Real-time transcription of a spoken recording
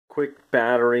Quick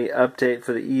battery update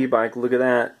for the e-bike. Look at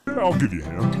that. I'll give you a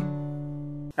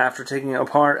hand. After taking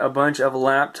apart a bunch of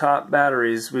laptop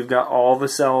batteries, we've got all the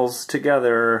cells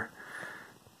together.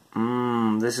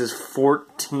 This is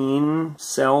 14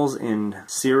 cells in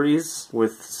series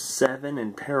with 7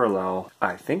 in parallel.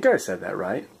 I think I said that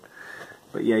right.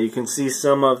 But yeah, you can see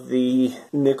some of the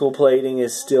nickel plating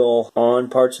is still on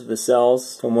parts of the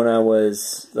cells from when I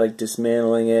was like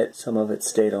dismantling it. Some of it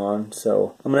stayed on,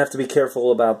 so I'm gonna have to be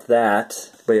careful about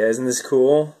that. But yeah, isn't this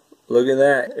cool? Look at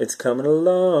that, it's coming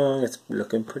along. It's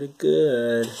looking pretty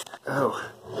good. Oh,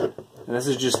 and this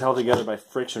is just held together by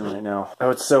friction right now. Oh,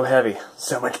 it's so heavy,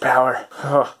 so much power.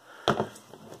 Oh.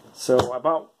 So I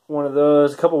bought one of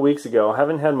those a couple weeks ago. I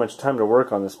haven't had much time to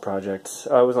work on this project.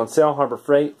 I was on sale, Harbor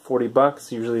Freight, 40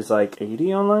 bucks. Usually it's like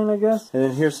 80 online, I guess. And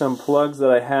then here's some plugs that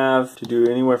I have to do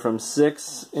anywhere from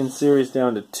 6 in series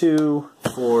down to 2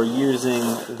 for using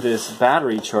this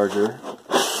battery charger.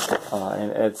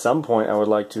 And at some point I would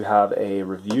like to have a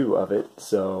review of it.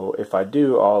 So if I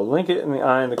do, I'll link it in the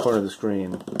eye in the corner of the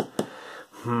screen.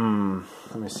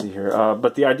 Let me see here.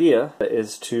 But the idea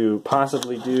is to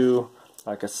possibly do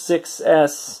like a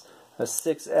 6S, a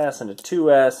 6S and a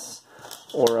 2S,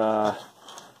 or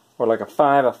like a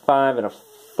 5, and a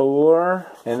 4.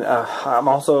 And I'm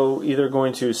also either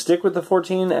going to stick with the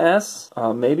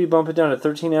 14S, maybe bump it down to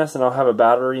 13S, and I'll have a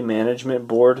battery management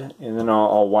board, and then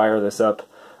I'll wire this up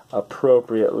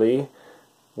appropriately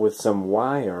with some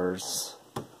wires.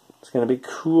 It's gonna be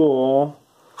cool.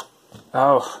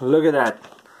 Oh, look at that.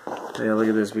 Yeah, look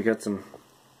at this. We got some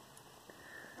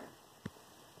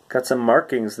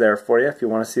markings there for you if you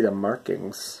want to see the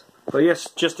markings. But yes,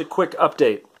 just a quick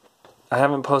update. I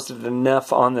haven't posted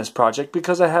enough on this project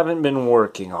because I haven't been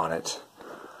working on it.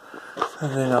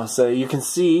 And then I'll say you can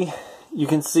see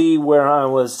where I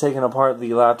was taking apart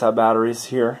the laptop batteries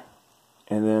here,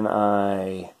 and then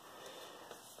I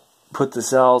put the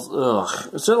cells.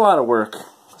 It's a lot of work.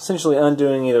 Essentially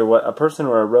undoing either what a person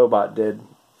or a robot did,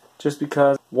 just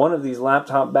because one of these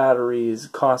laptop batteries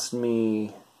cost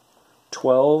me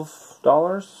 $12,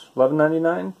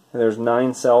 $11.99, and there's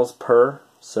 9 cells per,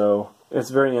 so it's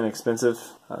very inexpensive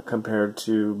compared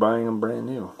to buying them brand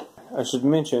new. I should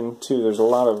mention too, there's a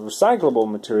lot of recyclable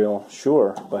material,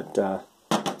 sure, but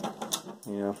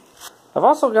you know, I've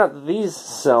also got these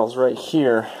cells right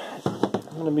here.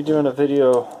 I'm going to be doing a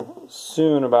video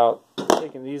soon about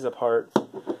taking these apart.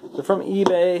 They're from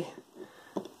eBay.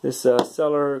 This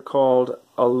seller called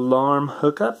Alarm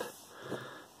Hookup,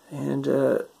 and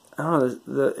I don't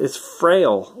know, it's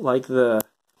frail, like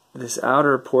this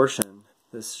outer portion,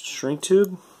 this shrink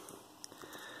tube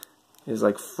is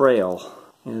like frail,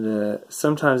 and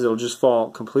sometimes it'll just fall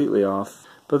completely off,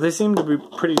 but they seem to be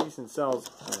pretty decent cells.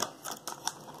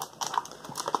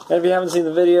 And if you haven't seen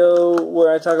the video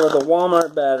where I talk about the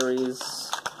Walmart batteries,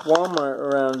 Walmart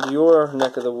around your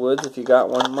neck of the woods, if you got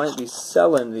one, might be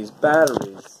selling these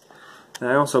batteries. And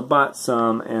I also bought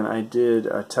some, and I did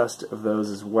a test of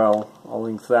those as well. I'll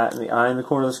link that in the eye in the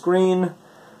corner of the screen.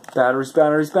 Batteries,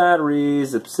 batteries,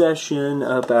 batteries. Obsession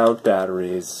about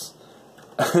batteries.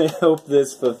 I hope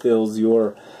this fulfills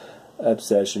your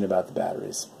obsession about the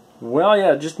batteries. Well,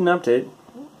 yeah, just an update.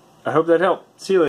 I hope that helped. See you later.